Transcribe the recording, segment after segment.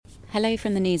Hello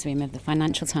from the newsroom of the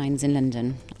Financial Times in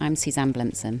London. I'm Suzanne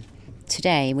Bluntson.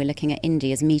 Today we're looking at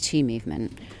India's Me Too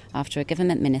movement after a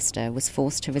government minister was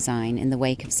forced to resign in the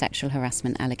wake of sexual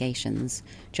harassment allegations.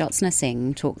 Jyotsna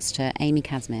Singh talks to Amy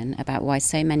Kazmin about why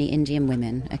so many Indian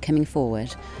women are coming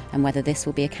forward and whether this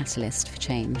will be a catalyst for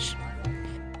change.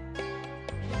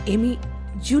 Amy,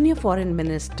 Junior Foreign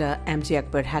Minister MJ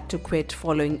Akbar had to quit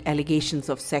following allegations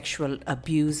of sexual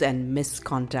abuse and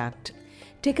misconduct.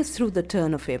 Take us through the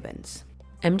turn of events.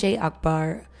 MJ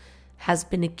Akbar has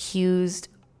been accused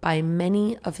by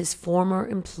many of his former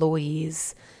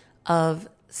employees of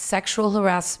sexual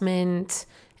harassment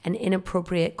and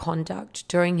inappropriate conduct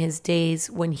during his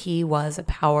days when he was a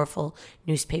powerful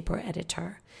newspaper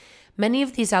editor. Many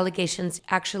of these allegations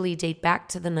actually date back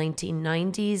to the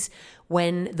 1990s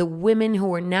when the women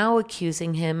who are now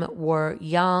accusing him were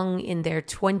young, in their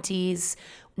 20s.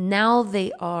 Now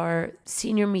they are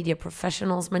senior media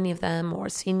professionals, many of them, or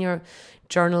senior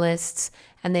journalists,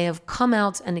 and they have come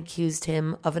out and accused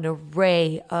him of an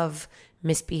array of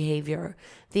misbehavior.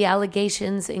 The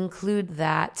allegations include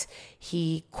that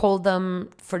he called them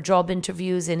for job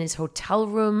interviews in his hotel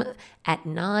room at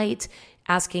night,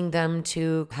 asking them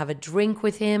to have a drink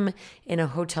with him in a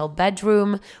hotel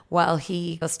bedroom while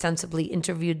he ostensibly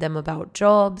interviewed them about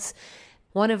jobs.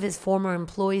 One of his former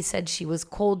employees said she was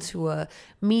called to a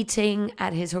meeting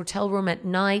at his hotel room at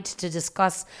night to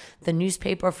discuss the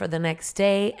newspaper for the next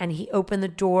day, and he opened the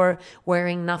door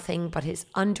wearing nothing but his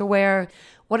underwear.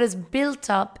 What is built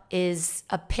up is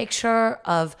a picture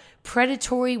of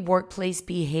predatory workplace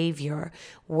behavior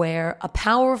where a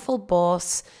powerful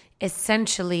boss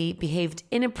essentially behaved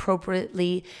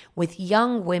inappropriately with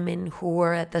young women who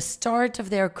were at the start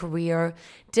of their career,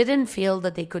 didn't feel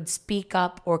that they could speak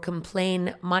up or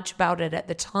complain much about it at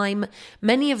the time.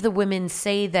 Many of the women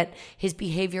say that his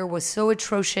behavior was so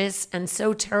atrocious and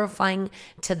so terrifying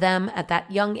to them at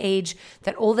that young age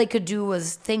that all they could do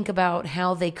was think about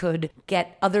how they could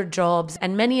get other jobs,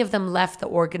 and many of them left the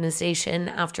organization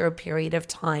after a period of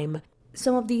time.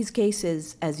 Some of these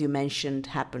cases, as you mentioned,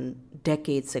 happened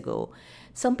decades ago.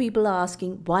 Some people are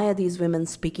asking, why are these women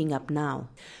speaking up now?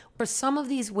 For some of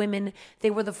these women,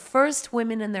 they were the first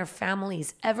women in their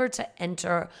families ever to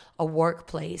enter a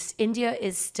workplace. India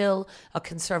is still a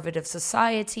conservative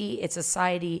society. It's a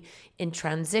society in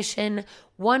transition.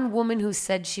 One woman who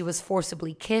said she was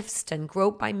forcibly kissed and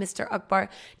groped by Mr. Akbar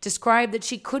described that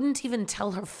she couldn't even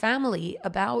tell her family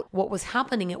about what was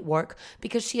happening at work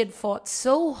because she had fought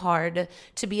so hard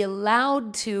to be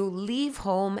allowed to leave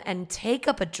home and take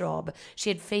up a job. She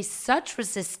had faced such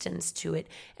resistance to it,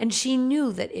 and she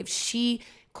knew that if she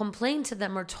complained to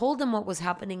them or told them what was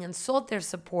happening and sought their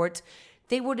support,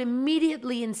 they would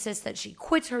immediately insist that she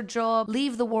quit her job,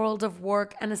 leave the world of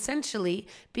work, and essentially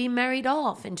be married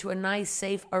off into a nice,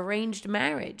 safe, arranged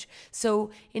marriage. So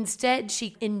instead,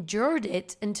 she endured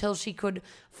it until she could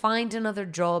find another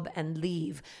job and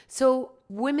leave. So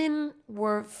women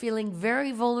were feeling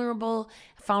very vulnerable,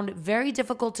 found it very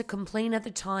difficult to complain at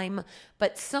the time,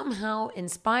 but somehow,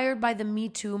 inspired by the Me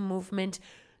Too movement,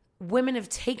 women have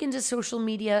taken to social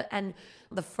media, and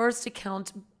the first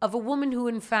account of a woman who,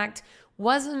 in fact,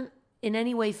 wasn't in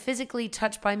any way physically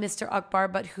touched by Mr. Akbar,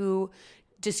 but who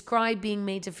described being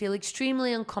made to feel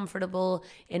extremely uncomfortable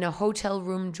in a hotel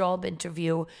room job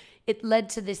interview. It led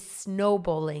to this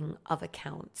snowballing of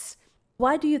accounts.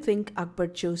 Why do you think Akbar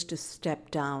chose to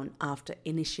step down after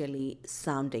initially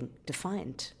sounding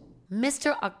defiant?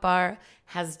 Mr. Akbar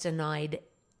has denied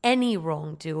any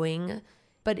wrongdoing,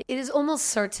 but it is almost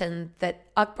certain that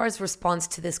Akbar's response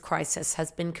to this crisis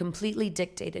has been completely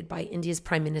dictated by India's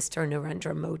Prime Minister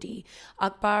Narendra Modi.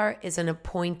 Akbar is an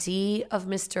appointee of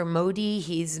Mr. Modi.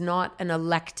 He's not an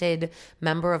elected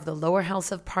member of the lower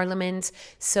house of parliament.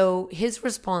 So his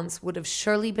response would have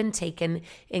surely been taken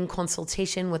in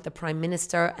consultation with the Prime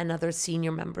Minister and other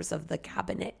senior members of the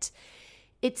cabinet.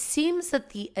 It seems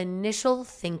that the initial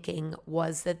thinking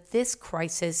was that this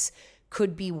crisis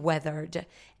could be weathered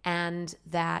and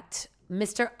that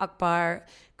Mr. Akbar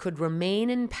could remain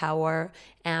in power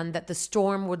and that the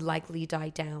storm would likely die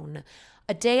down.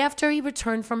 A day after he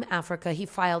returned from Africa, he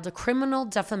filed a criminal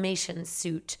defamation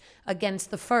suit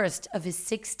against the first of his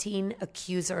 16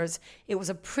 accusers. It was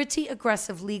a pretty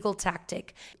aggressive legal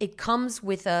tactic. It comes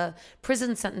with a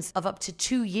prison sentence of up to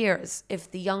 2 years if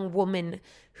the young woman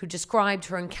who described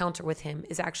her encounter with him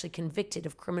is actually convicted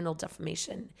of criminal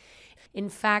defamation. In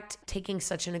fact, taking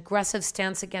such an aggressive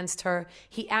stance against her,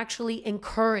 he actually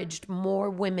encouraged more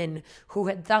women who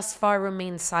had thus far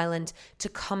remained silent to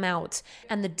come out.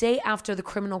 And the day after the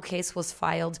criminal case was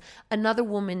filed, another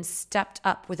woman stepped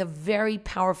up with a very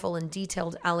powerful and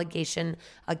detailed allegation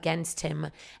against him.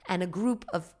 And a group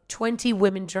of 20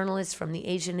 women journalists from the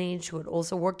Asian Age who had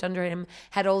also worked under him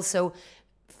had also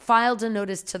filed a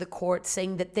notice to the court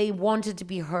saying that they wanted to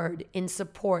be heard in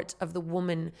support of the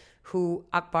woman who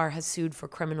Akbar has sued for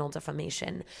criminal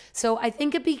defamation. So I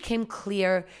think it became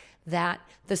clear that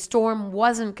the storm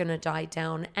wasn't going to die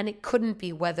down and it couldn't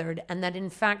be weathered, and that in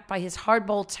fact by his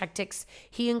hardball tactics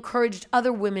he encouraged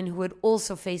other women who had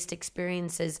also faced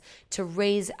experiences to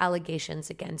raise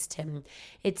allegations against him.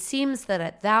 It seems that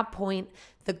at that point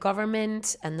the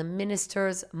government and the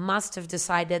ministers must have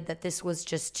decided that this was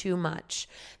just too much.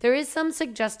 There is some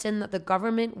suggestion that the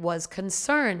government was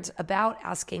concerned about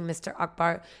asking Mr.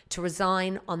 Akbar to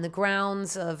resign on the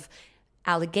grounds of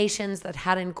allegations that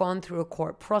hadn't gone through a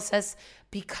court process,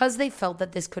 because they felt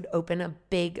that this could open a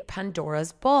big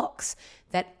Pandora's box,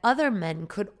 that other men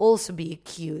could also be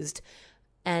accused,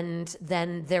 and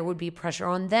then there would be pressure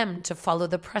on them to follow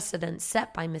the precedent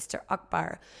set by Mr.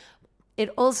 Akbar. It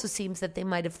also seems that they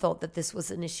might have thought that this was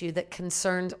an issue that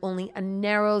concerned only a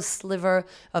narrow sliver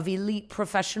of elite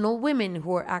professional women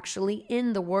who are actually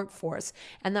in the workforce,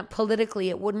 and that politically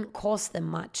it wouldn't cost them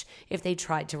much if they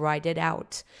tried to ride it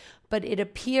out. But it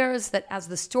appears that as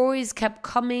the stories kept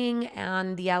coming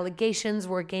and the allegations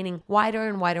were gaining wider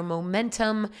and wider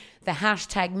momentum, the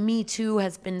hashtag #MeToo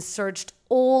has been searched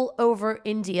all over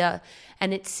India,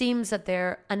 and it seems that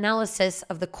their analysis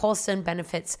of the costs and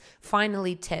benefits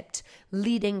finally tipped,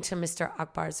 leading to Mr.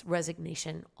 Akbar's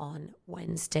resignation on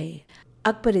Wednesday.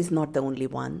 Akbar is not the only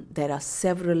one. There are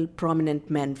several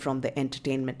prominent men from the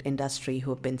entertainment industry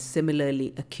who have been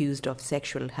similarly accused of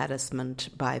sexual harassment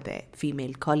by their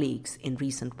female colleagues in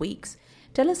recent weeks.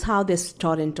 Tell us how this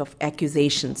torrent of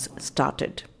accusations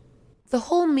started. The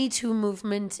whole Me Too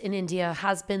movement in India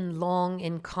has been long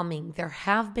in coming. There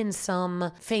have been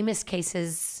some famous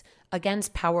cases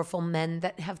against powerful men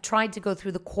that have tried to go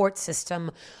through the court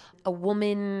system. A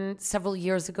woman several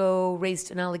years ago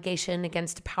raised an allegation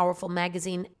against a powerful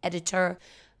magazine editor.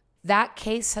 That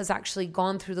case has actually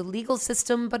gone through the legal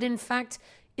system, but in fact,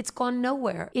 it's gone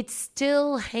nowhere. It's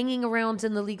still hanging around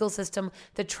in the legal system.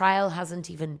 The trial hasn't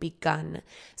even begun.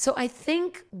 So I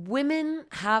think women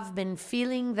have been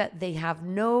feeling that they have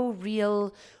no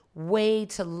real way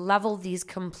to level these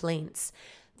complaints.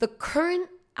 The current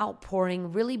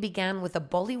outpouring really began with a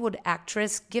Bollywood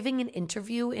actress giving an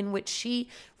interview in which she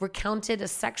recounted a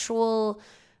sexual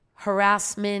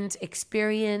harassment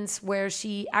experience where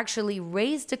she actually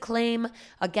raised a claim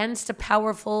against a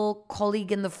powerful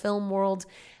colleague in the film world,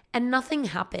 and nothing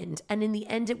happened. And in the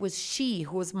end, it was she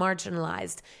who was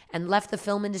marginalized and left the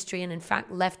film industry, and in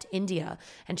fact left India.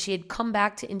 And she had come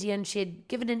back to India and she had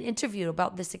given an interview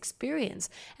about this experience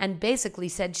and basically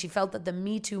said she felt that the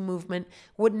Me Too movement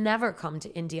would never come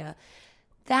to India.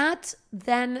 That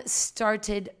then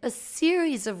started a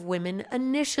series of women,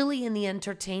 initially in the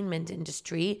entertainment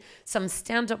industry. Some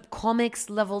stand-up comics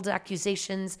leveled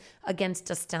accusations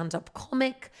against a stand-up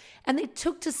comic, and they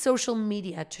took to social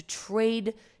media to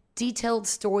trade detailed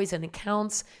stories and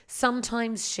accounts,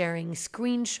 sometimes sharing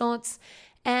screenshots,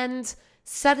 and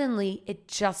suddenly it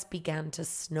just began to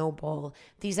snowball.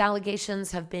 These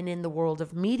allegations have been in the world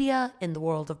of media, in the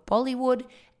world of Bollywood,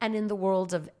 and in the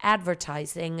world of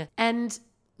advertising, and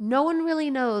no one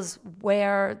really knows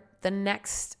where the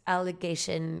next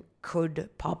allegation could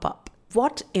pop up.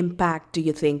 What impact do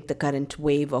you think the current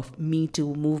wave of Me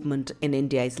Too movement in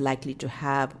India is likely to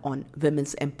have on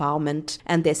women's empowerment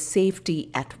and their safety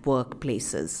at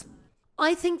workplaces?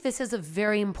 I think this is a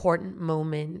very important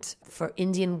moment for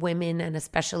Indian women, and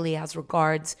especially as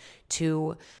regards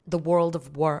to the world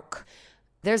of work.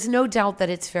 There's no doubt that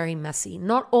it's very messy.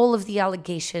 Not all of the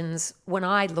allegations, when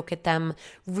I look at them,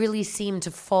 really seem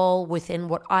to fall within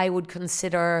what I would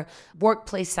consider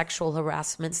workplace sexual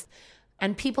harassments.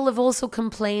 And people have also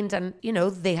complained, and,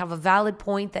 they have a valid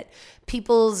point, that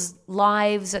people's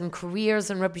lives and careers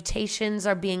and reputations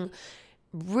are being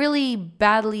really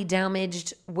badly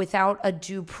damaged without a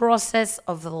due process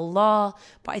of the law.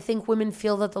 But I think women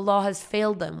feel that the law has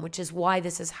failed them, which is why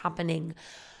this is happening.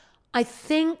 I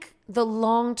think the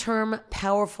long-term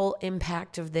powerful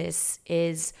impact of this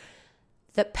is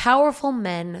that powerful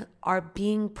men are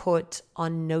being put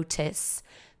on notice,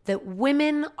 that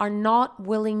women are not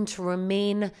willing to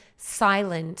remain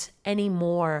silent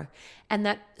anymore, and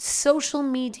that social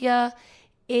media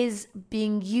is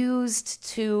being used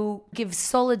to give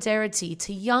solidarity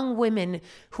to young women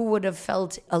who would have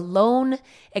felt alone,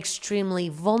 extremely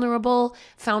vulnerable,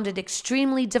 found it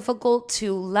extremely difficult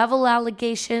to level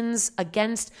allegations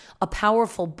against a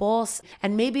powerful boss.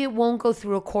 And maybe it won't go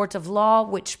through a court of law,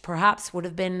 which perhaps would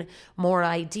have been more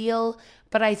ideal.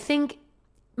 But I think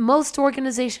most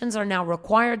organizations are now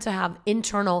required to have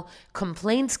internal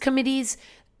complaints committees.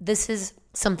 This is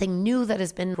something new that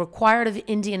has been required of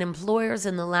Indian employers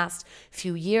in the last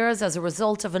few years as a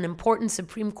result of an important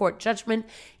Supreme Court judgment.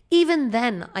 Even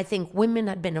then, I think women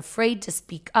had been afraid to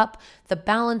speak up. The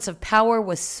balance of power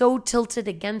was so tilted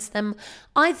against them.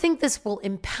 I think this will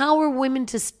empower women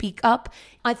to speak up.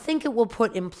 I think it will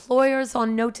put employers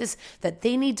on notice that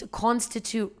they need to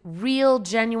constitute real,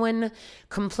 genuine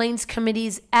complaints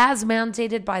committees as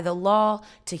mandated by the law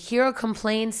to hear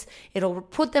complaints. It'll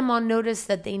put them on notice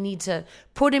that they need to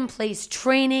put in place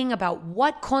training about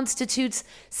what constitutes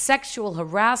sexual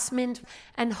harassment,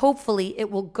 and hopefully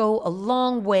it will go a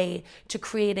long way to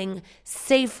creating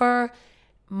safer,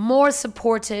 more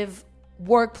supportive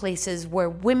workplaces where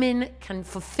women can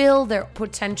fulfill their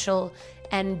potential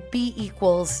and be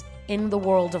equals in the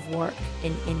world of work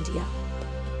in India.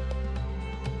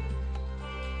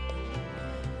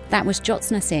 That was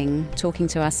Jyotsna Singh talking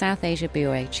to our South Asia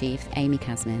Bureau Chief, Amy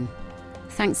Kasmin.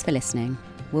 Thanks for listening.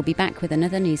 We'll be back with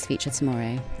another news feature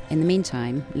tomorrow. In the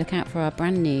meantime, look out for our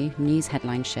brand new news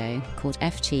headline show called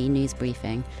FT News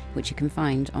Briefing, which you can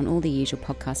find on all the usual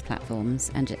podcast platforms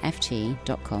and at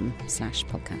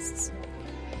ft.com/podcasts.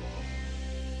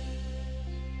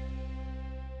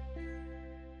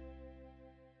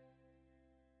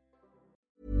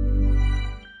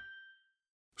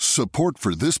 Support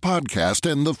for this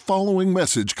podcast and the following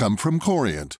message come from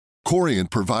Corient. Corient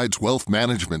provides wealth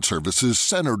management services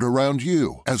centered around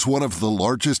you. As one of the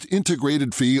largest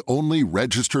integrated fee-only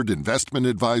registered investment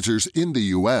advisors in the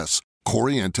U.S.,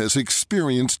 Corient has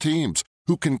experienced teams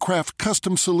who can craft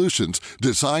custom solutions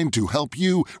designed to help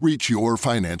you reach your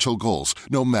financial goals,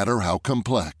 no matter how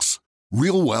complex.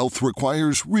 Real wealth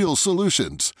requires real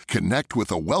solutions. Connect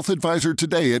with a wealth advisor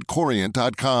today at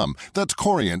Corient.com. That's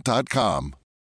Corient.com.